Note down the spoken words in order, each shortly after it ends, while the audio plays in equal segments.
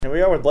Here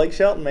we are with Blake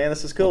Shelton, man.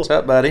 This is cool. What's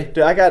up, buddy?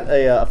 Dude, I got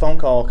a phone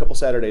call a couple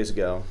Saturdays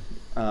ago,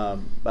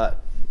 about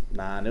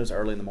 9. It was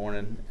early in the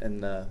morning,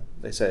 and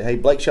they said, "Hey,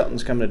 Blake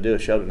Shelton's coming to do a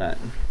show tonight.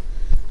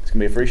 It's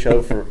gonna be a free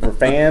show for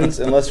fans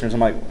and listeners."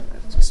 I'm like,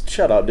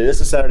 "Shut up, dude! This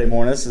is Saturday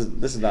morning. This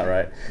is not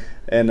right."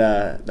 And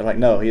they're like,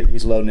 "No,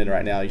 he's loading in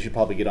right now. You should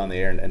probably get on the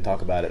air and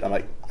talk about it." I'm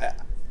like,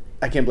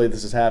 I can't believe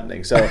this is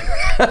happening. So,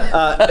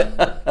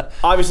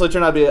 obviously, it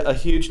turned out to be a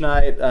huge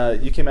night.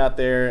 You came out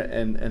there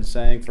and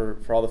sang for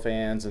all the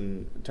fans,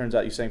 and it turns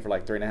out you sang for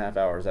like 3.5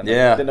 hours. I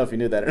didn't know if you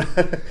knew that or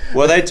not.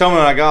 Well, they told me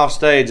when I got off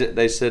stage,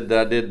 they said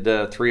I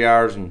did 3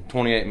 hours and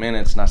 28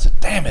 minutes, and I said,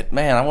 "Damn it,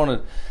 man! I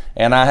wanted."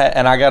 And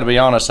I got to be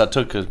honest, I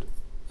took a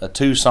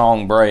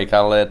 2-song break.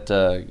 I let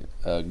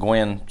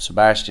Gwen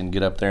Sebastian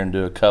get up there and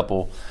do a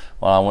couple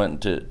while I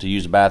went to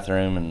use the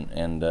bathroom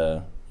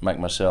and make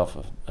myself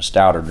a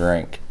stouter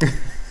drink.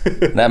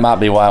 That might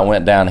be why it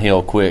went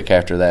downhill quick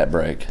after that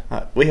break.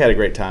 We had a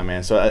great time,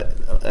 man. So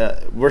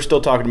we're still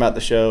talking about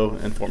the show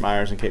in Fort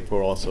Myers and Cape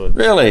Coral. So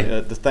really,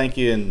 thank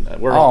you, and that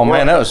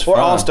was fun.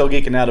 We're all still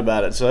geeking out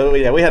about it. So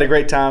yeah, we had a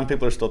great time.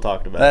 People are still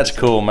talking about it. That's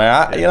cool,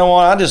 man. You know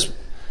what?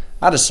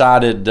 I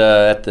decided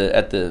at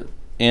the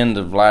end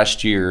of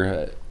last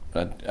year,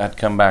 I'd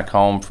come back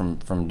home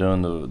from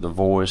doing the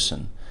voice,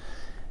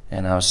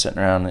 and I was sitting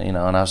around, and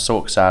I was so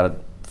excited,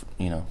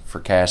 for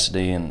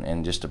Cassidy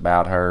and just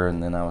about her,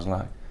 and then I was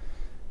like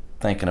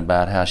thinking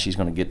about how she's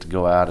going to get to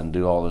go out and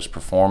do all this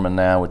performing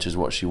now, which is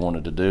what she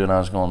wanted to do, and I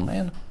was going,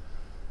 man,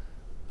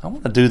 I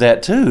want to do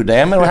that too,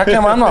 damn it, how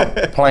come I'm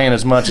not playing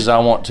as much as I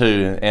want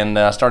to? And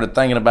I started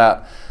thinking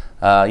about,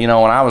 when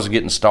I was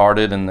getting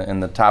started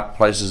and the type of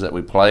places that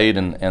we played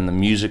and the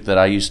music that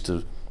I used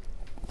to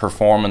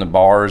perform in the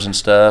bars and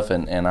stuff,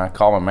 and I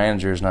called my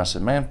managers and I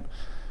said, man,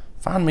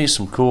 find me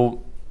some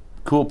cool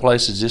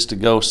places just to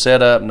go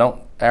set up,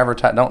 don't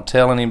advertise, don't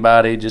tell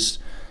anybody, just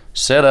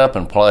set up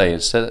and play.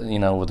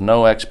 With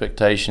no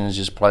expectations,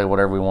 just play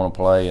whatever we want to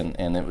play.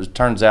 And it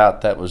turns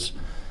out that was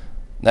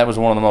one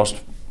of the most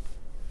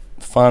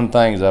fun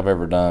things I've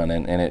ever done,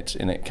 and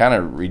it kind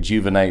of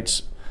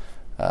rejuvenates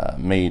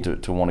me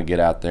to want to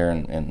get out there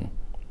and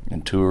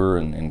tour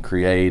and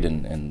create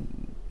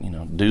and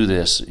do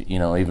this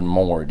even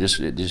more. It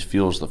just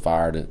fuels the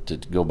fire to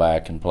go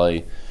back and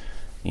play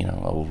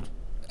old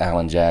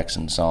Alan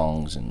Jackson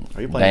songs and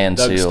Dan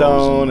Seals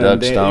and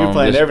Doug Stone. You're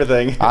playing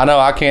everything. I know.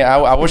 I can't.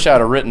 I wish I'd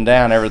have written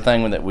down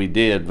everything that we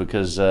did,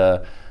 because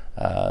one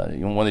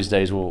of these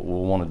days we'll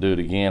want to do it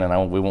again,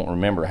 and we won't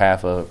remember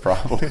half of it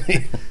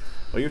probably.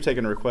 Well, you're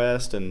taking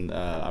requests, and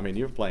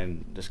you're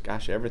playing just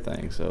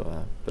everything.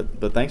 So,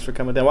 but thanks for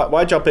coming down.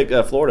 Why'd y'all pick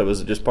Florida?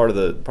 Was it just part of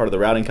the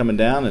routing coming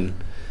down? And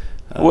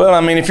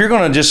well, if you're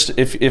going to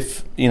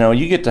if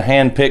you get to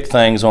hand pick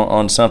things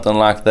on something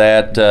like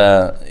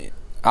that.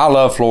 I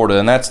love Florida,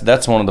 and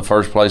that's one of the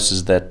first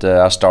places that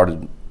I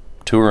started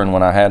touring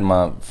when I had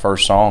my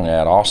first song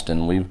at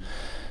Austin.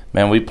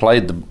 We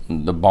played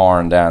the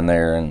barn down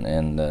there,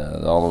 and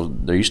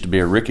there used to be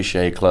a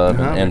Ricochet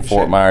Club in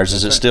Fort Myers.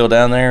 Is it still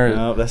down there?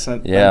 No, that's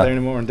not there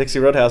anymore. And Dixie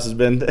Roadhouse has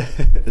been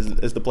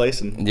is the place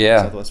in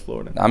Southwest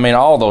Florida.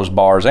 All those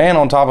bars, and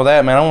on top of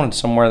that, man, I wanted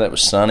somewhere that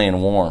was sunny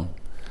and warm.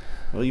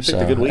 Well, you picked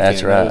a good weekend.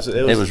 That's right.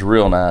 It was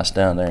real nice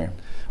down there.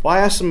 Well, I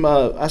asked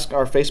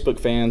our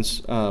Facebook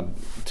fans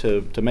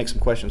to make some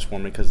questions for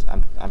me, because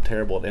I'm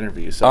terrible at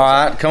interviews. So, all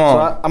right, come on.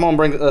 So I'm going to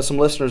bring some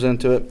listeners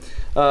into it.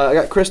 I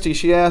got Christy.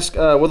 She asked,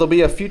 will there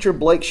be a future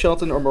Blake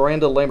Shelton or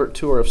Miranda Lambert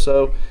tour? If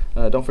so,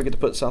 don't forget to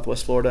put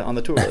Southwest Florida on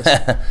the tour list.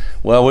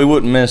 Well, we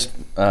wouldn't miss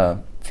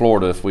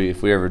Florida if we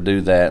ever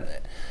do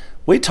that.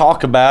 We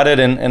talk about it,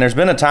 and there's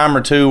been a time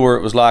or two where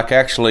it was like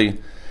actually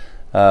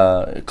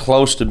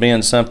close to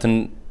being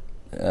something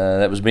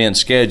that was being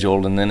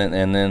scheduled, and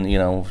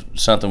then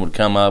something would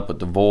come up with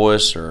The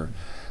Voice or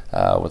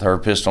with her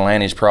Pistol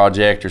Annie's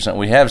project or something.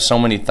 We have so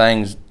many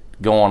things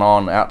going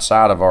on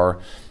outside of our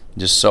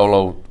just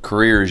solo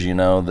careers,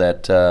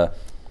 that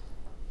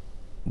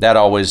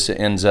always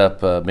ends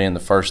up being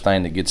the first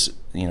thing that gets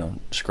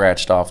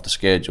scratched off the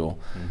schedule.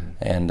 Mm-hmm.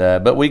 And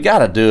but we got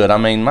to do it.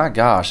 My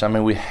gosh,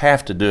 we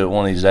have to do it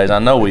one of these days. I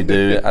know we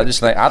do. I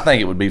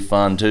think it would be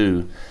fun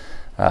too,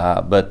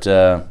 but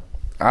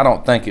I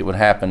don't think it would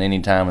happen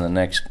anytime in the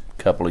next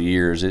couple of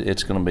years.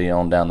 It's going to be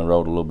on down the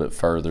road a little bit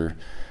further.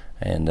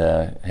 And,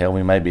 hell,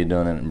 we may be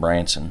doing it in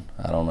Branson.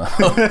 I don't know.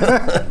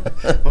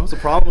 Well, it's the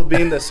problem with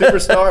being the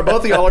superstar.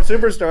 Both of y'all are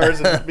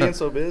superstars and being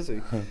so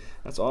busy.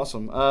 That's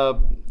awesome.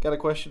 Got a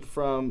question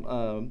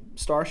from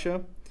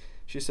Starsha.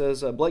 She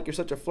says, Blake, you're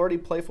such a flirty,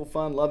 playful,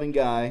 fun, loving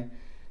guy.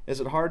 Is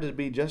it hard to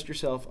be just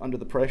yourself under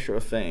the pressure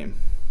of fame?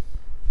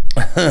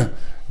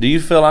 Do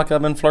you feel like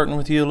I've been flirting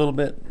with you a little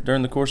bit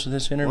during the course of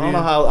this interview?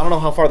 Well, I don't know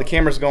how far the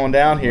camera's going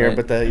down here,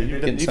 right. But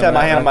you've had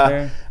my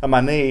hand on my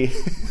knee.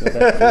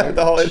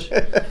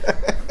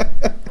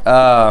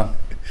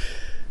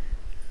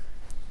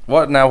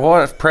 What now?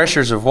 What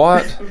pressures of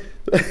what?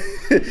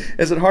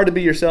 Is it hard to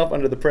be yourself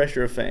under the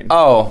pressure of fame?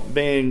 Oh,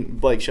 being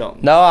Blake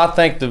Shelton. No, I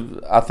think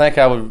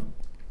I would.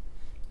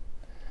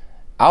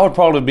 I would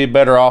probably be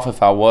better off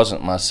if I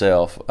wasn't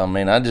myself.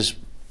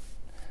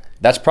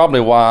 that's probably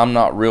why I'm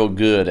not real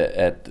good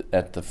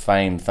at the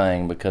fame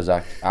thing, because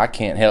I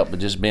can't help but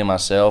just be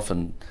myself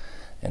and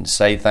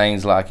say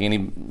things like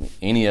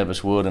any of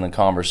us would in a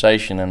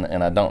conversation,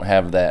 and I don't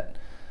have that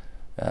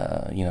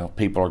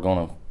people are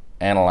going to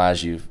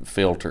analyze you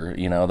filter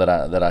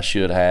that I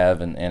should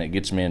have, and it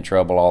gets me in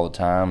trouble all the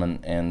time,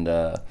 and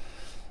I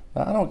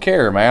don't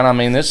care, man. I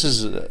mean, this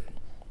is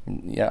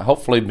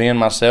hopefully being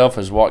myself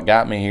is what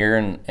got me here,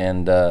 and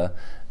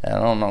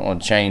I'm not going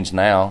to change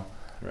now.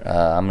 Right.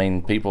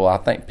 I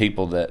think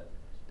people that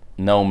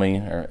know me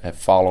or have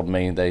followed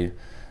me, they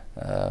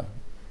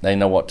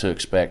know what to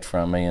expect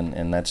from me,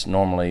 and that's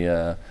normally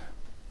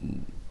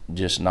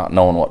just not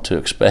knowing what to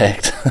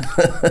expect.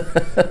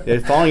 Yeah,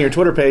 following your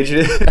Twitter page,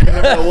 you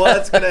never know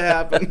what's going to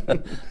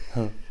happen.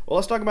 Well,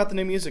 let's talk about the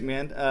new music,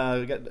 man.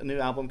 We got a new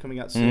album coming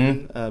out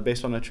soon,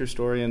 based on a true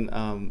story, and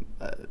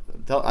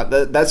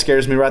that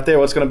scares me right there.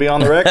 What's going to be on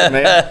the record,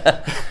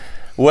 man?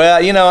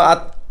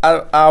 Well,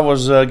 I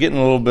was getting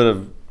a little bit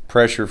of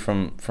pressure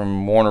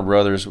from Warner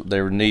Brothers.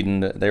 They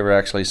were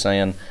actually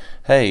saying,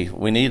 hey,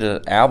 we need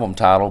an album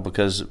title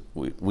because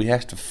we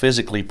have to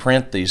physically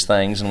print these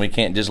things and we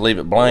can't just leave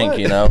it blank,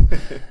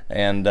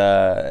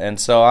 and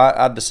so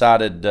I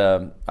decided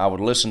I would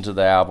listen to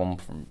the album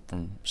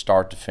from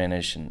start to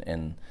finish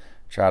and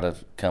try to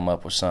come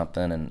up with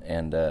something,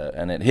 and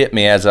it hit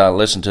me as I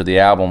listened to the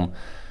album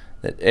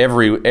that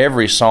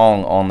every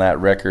song on that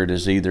record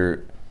is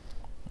either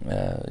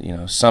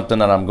something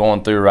that I'm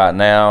going through right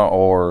now,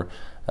 or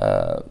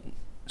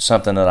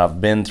something that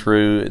I've been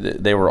through.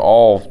 They were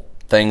all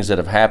things that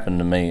have happened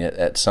to me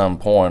at some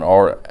point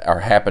or are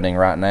happening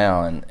right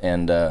now,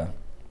 and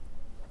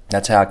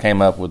that's how I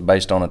came up with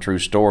Based on a True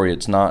Story.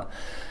 It's not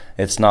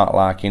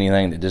like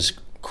anything that just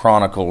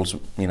chronicles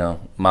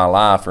my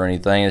life or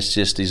anything. It's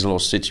just these little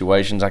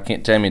situations. I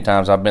can't tell you how many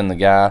times I've been the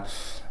guy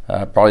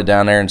probably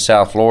down there in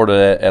South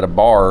Florida at a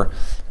bar,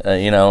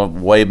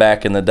 way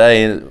back in the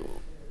day.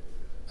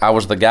 I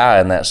was the guy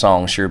in that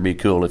song, Sure Be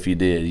Cool If You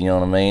Did, you know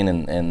what I mean?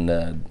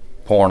 And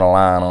pouring a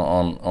line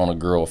on a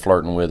girl,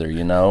 flirting with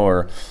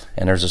her,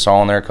 and there's a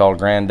song there called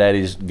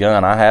Granddaddy's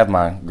Gun. I have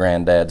my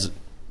granddad's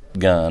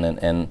gun,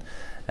 and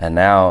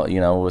now,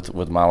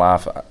 with my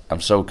life,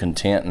 I'm so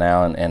content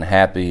now and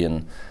happy,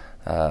 and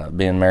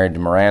being married to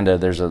Miranda,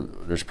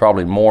 there's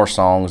probably more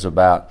songs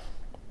about,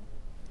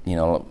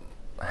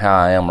 how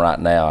I am right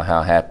now,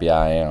 how happy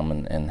I am,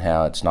 and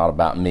how it's not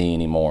about me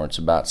anymore, it's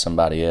about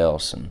somebody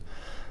else, and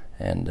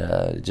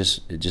it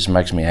just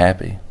makes me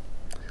happy.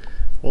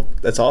 Well,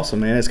 that's awesome,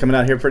 man. It's coming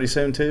out here pretty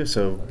soon, too,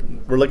 so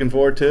we're looking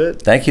forward to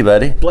it. Thank you,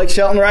 buddy. Blake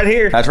Shelton right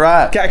here. That's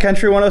right. Cat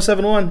Country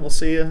 107.1. We'll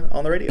see you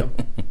on the radio.